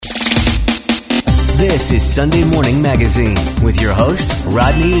This is Sunday Morning Magazine with your host,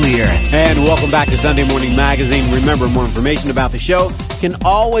 Rodney Lear. And welcome back to Sunday Morning Magazine. Remember, more information about the show can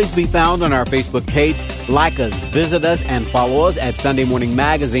always be found on our Facebook page. Like us, visit us, and follow us at Sunday Morning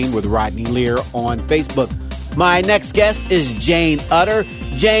Magazine with Rodney Lear on Facebook. My next guest is Jane Utter.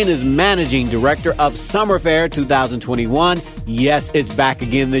 Jane is Managing Director of Summer Fair 2021. Yes, it's back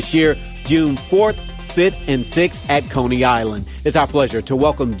again this year, June 4th. 5th and 6th at Coney Island. It's our pleasure to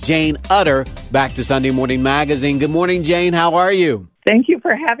welcome Jane Utter back to Sunday Morning Magazine. Good morning, Jane. How are you? Thank you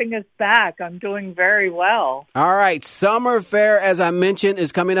for having us back. I'm doing very well. All right. Summer Fair, as I mentioned,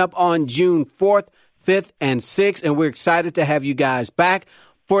 is coming up on June 4th, 5th, and 6th, and we're excited to have you guys back.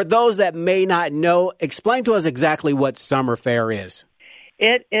 For those that may not know, explain to us exactly what Summer Fair is.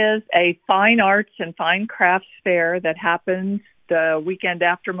 It is a fine arts and fine crafts fair that happens the weekend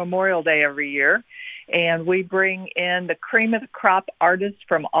after Memorial Day every year. And we bring in the cream of the crop artists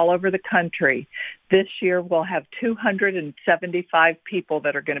from all over the country. This year we'll have 275 people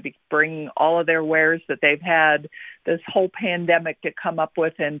that are going to be bringing all of their wares that they've had this whole pandemic to come up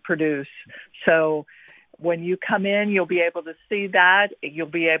with and produce. So when you come in, you'll be able to see that. You'll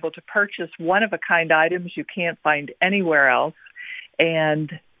be able to purchase one-of-a-kind items you can't find anywhere else and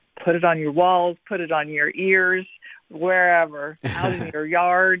put it on your walls, put it on your ears, wherever, out in your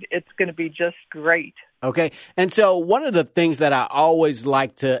yard. It's going to be just great. Okay. And so one of the things that I always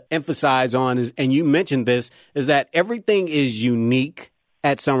like to emphasize on is, and you mentioned this, is that everything is unique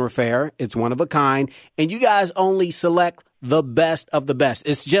at Summer Fair. It's one of a kind. And you guys only select the best of the best.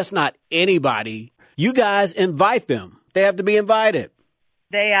 It's just not anybody. You guys invite them. They have to be invited.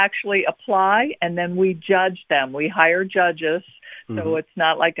 They actually apply, and then we judge them. We hire judges. So it's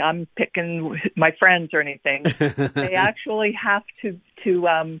not like I'm picking my friends or anything. They actually have to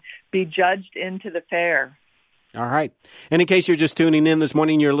be judged into the fair. All right. And in case you're just tuning in this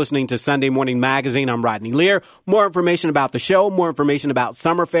morning, you're listening to Sunday Morning Magazine. I'm Rodney Lear. More information about the show, more information about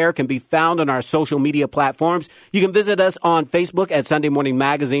Summer Fair can be found on our social media platforms. You can visit us on Facebook at Sunday Morning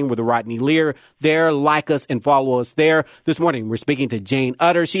Magazine with Rodney Lear. There, like us and follow us there. This morning, we're speaking to Jane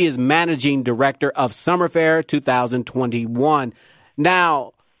Utter. She is Managing Director of Summer Fair 2021.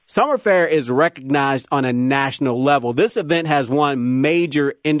 Now, Summer Fair is recognized on a national level. This event has won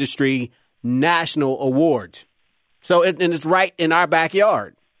major industry national awards. So and it's right in our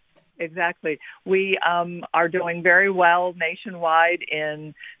backyard. Exactly. We are doing very well nationwide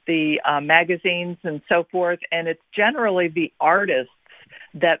in the magazines and so forth, and it's generally the artists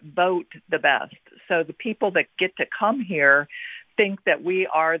that vote the best. So the people that get to come here think that we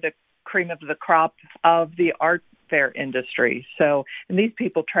are the cream of the crop of the art fair industry. So, and these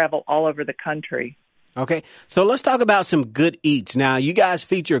people travel all over the country. Okay, so let's talk about some good eats. Now, you guys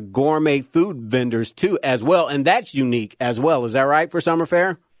feature gourmet food vendors too as well, and that's unique as well. Is that right for Summer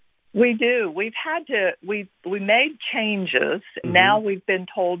Fair? We do. We made changes. Now we've been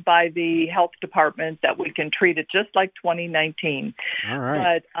told by the health department that we can treat it just like 2019. All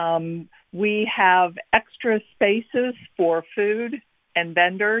right. But we have extra spaces for food and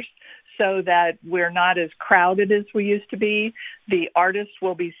vendors, so that we're not as crowded as we used to be. The artists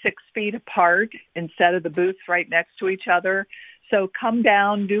will be 6 feet apart instead of the booths right next to each other. So come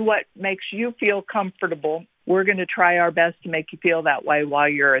down, do what makes you feel comfortable. We're going to try our best to make you feel that way while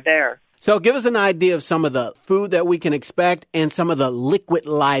you're there. So give us an idea of some of the food that we can expect and some of the liquid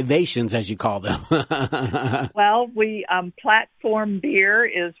libations, as you call them. Well, Platform Beer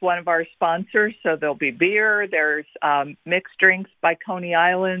is one of our sponsors, so there'll be beer. There's mixed drinks by Coney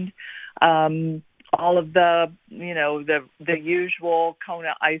Island. All of the usual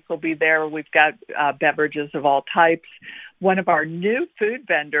Kona Ice will be there. We've got beverages of all types. One of our new food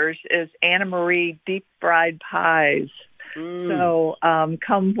vendors is Anna Marie Deep Fried Pies. So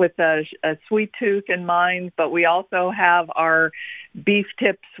come with a sweet tooth in mind, but we also have our beef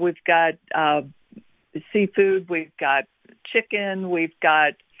tips. We've got seafood. We've got chicken. We've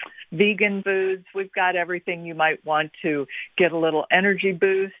got vegan foods. We've got everything you might want to get a little energy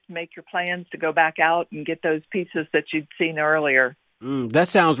boost, make your plans to go back out and get those pieces that you'd seen earlier. That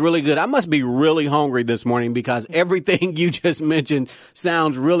sounds really good. I must be really hungry this morning because everything you just mentioned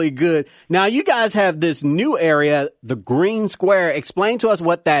sounds really good. Now, you guys have this new area, the Green Square. Explain to us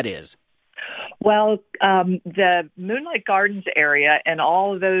what that is. Well, the Moonlight Gardens area and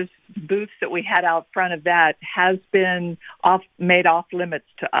all of those booths that we had out front of that has been made off limits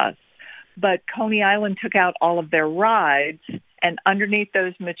to us. But Coney Island took out all of their rides, and underneath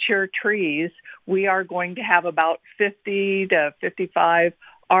those mature trees, we are going to have about 50 to 55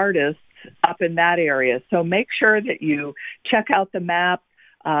 artists up in that area. So make sure that you check out the map.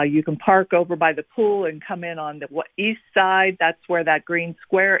 You can park over by the pool and come in on the east side. That's where that Green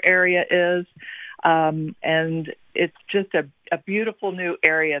Square area is. And it's just a beautiful new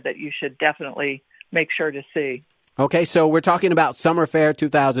area that you should definitely make sure to see. Okay, so we're talking about Summer Fair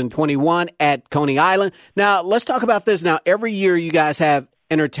 2021 at Coney Island. Now, let's talk about this. Now, every year you guys have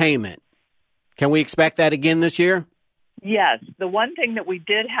entertainment. Can we expect that again this year? Yes. The one thing that we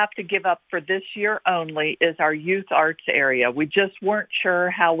did have to give up for this year only is our youth arts area. We just weren't sure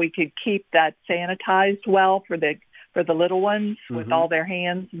how we could keep that sanitized well for the little ones with all their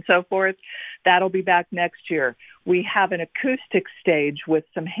hands and so forth. That'll be back next year. We have an acoustic stage with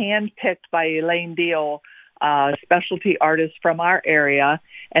some hand-picked by Elaine Deal specialty artists from our area,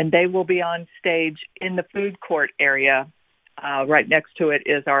 and they will be on stage in the food court area. Right next to it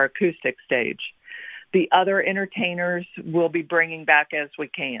is our acoustic stage. The other entertainers will be bringing back as we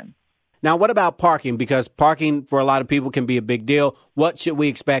can. Now, what about parking? Because parking for a lot of people can be a big deal. What should we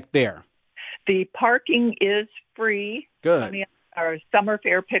expect there? The parking is free. Good. Our Summer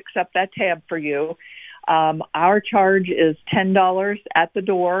Fair picks up that tab for you. Our charge is $10 at the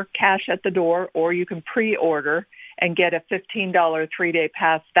door, cash at the door, or you can pre-order and get a $15 3-day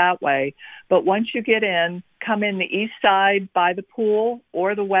pass that way. But once you get in, come in the east side by the pool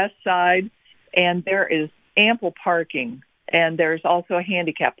or the west side, and there is ample parking. And there's also a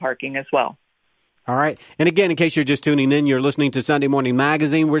handicap parking as well. All right. And again, in case you're just tuning in, you're listening to Sunday Morning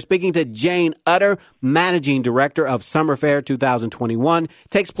Magazine. We're speaking to Jane Utter, Managing Director of Summer Fair 2021.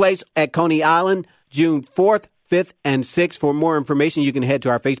 Takes place at Coney Island, June 4th, 5th, and 6th. For more information, you can head to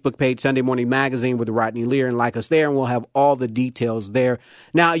our Facebook page, Sunday Morning Magazine with Rodney Lear, and like us there, and we'll have all the details there.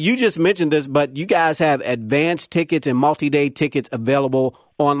 Now, you just mentioned this, but you guys have advanced tickets and multi-day tickets available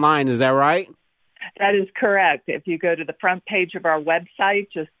online. Is that right? That is correct. If you go to the front page of our website,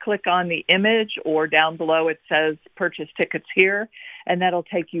 just click on the image, or down below it says purchase tickets here, and that'll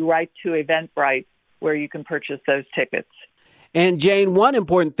take you right to Eventbrite where you can purchase those tickets. And Jane, one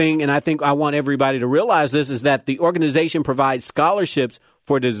important thing, and I think I want everybody to realize this, is that the organization provides scholarships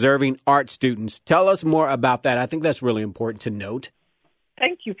for deserving art students. Tell us more about that. I think that's really important to note.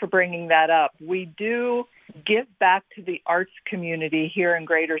 Thank you for bringing that up. We do give back to the arts community here in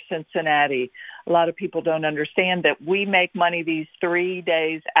Greater Cincinnati. A lot of people don't understand that we make money these 3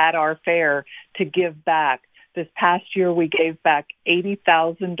 days at our fair to give back. This past year, we gave back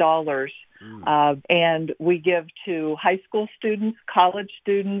 $80,000, and we give to high school students, college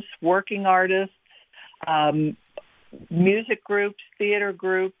students, working artists, music groups, theater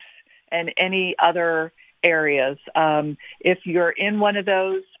groups, and any other areas. If you're in one of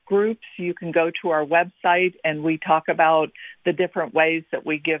those groups, you can go to our website, and we talk about the different ways that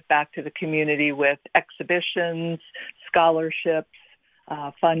we give back to the community with exhibitions, scholarships,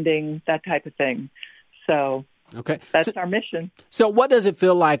 funding, that type of thing. So okay, that's our mission. So what does it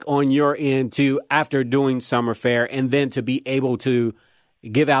feel like on your end to, after doing Summer Fair, and then to be able to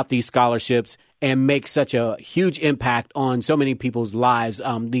give out these scholarships and make such a huge impact on so many people's lives,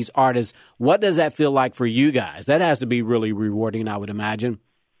 these artists? What does that feel like for you guys? That has to be really rewarding, I would imagine.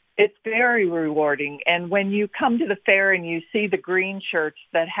 It's very rewarding. And when you come to the fair and you see the green shirts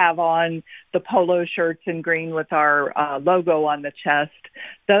that have on the polo shirts in green with our logo on the chest,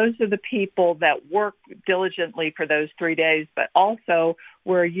 those are the people that work diligently for those 3 days, but also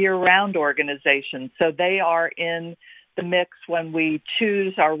we're a year-round organization. So they are in the mix when we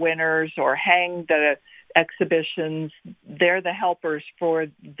choose our winners or hang the exhibitions. They're the helpers for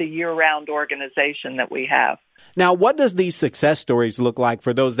the year-round organization that we have. Now, what does these success stories look like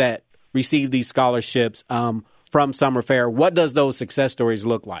for those that receive these scholarships from Summer Fair? What does those success stories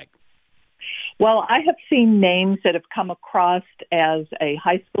look like? Well, I have seen names that have come across as a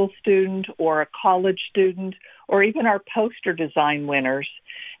high school student or a college student, or even our poster design winners.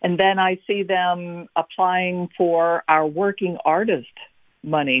 And then I see them applying for our working artist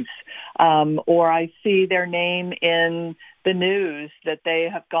monies, or I see their name in the news that they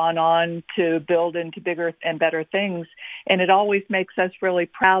have gone on to build into bigger and better things. And it always makes us really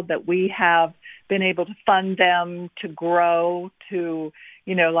proud that we have been able to fund them to grow, to,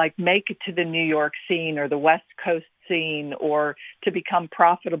 like make it to the New York scene or the West Coast scene, or to become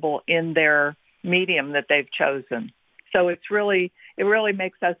profitable in their medium that they've chosen. So it really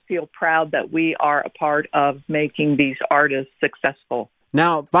makes us feel proud that we are a part of making these artists successful.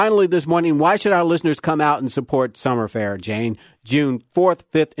 Now, finally this morning, why should our listeners come out and support Summer Fair, Jane, June 4th,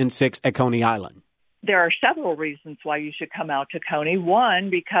 5th, and 6th at Coney Island? There are several reasons why you should come out to Coney. One,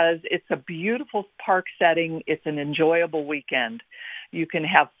 because it's a beautiful park setting. It's an enjoyable weekend. You can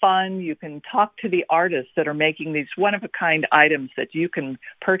have fun. You can talk to the artists that are making these one-of-a-kind items that you can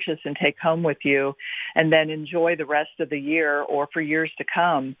purchase and take home with you and then enjoy the rest of the year or for years to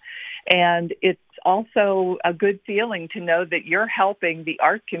come. And it's also a good feeling to know that you're helping the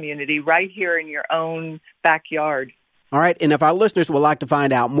art community right here in your own backyard. All right. And if our listeners would like to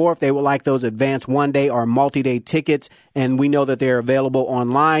find out more, if they would like those advanced one-day or multi-day tickets, and we know that they're available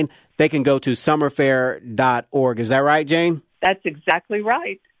online, they can go to summerfair.org. Is that right, Jane? That's exactly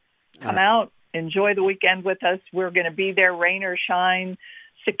right. Come out, enjoy the weekend with us. We're going to be there, rain or shine,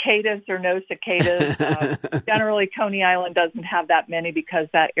 cicadas or no cicadas. Generally, Coney Island doesn't have that many because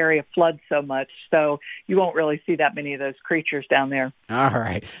that area floods so much. So you won't really see that many of those creatures down there. All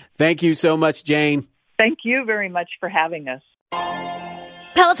right. Thank you so much, Jane. Thank you very much for having us.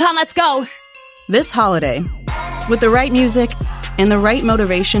 Peloton, let's go. This holiday, with the right music and the right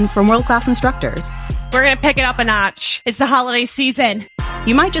motivation from world-class instructors, we're going to pick it up a notch. It's the holiday season.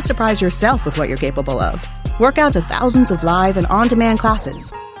 You might just surprise yourself with what you're capable of. Work out to thousands of live and on-demand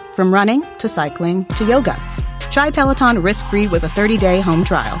classes, from running to cycling to yoga. Try Peloton risk-free with a 30-day home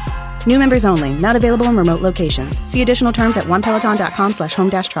trial. New members only, not available in remote locations. See additional terms at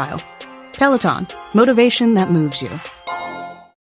onepeloton.com/home-trial. Peloton, motivation that moves you.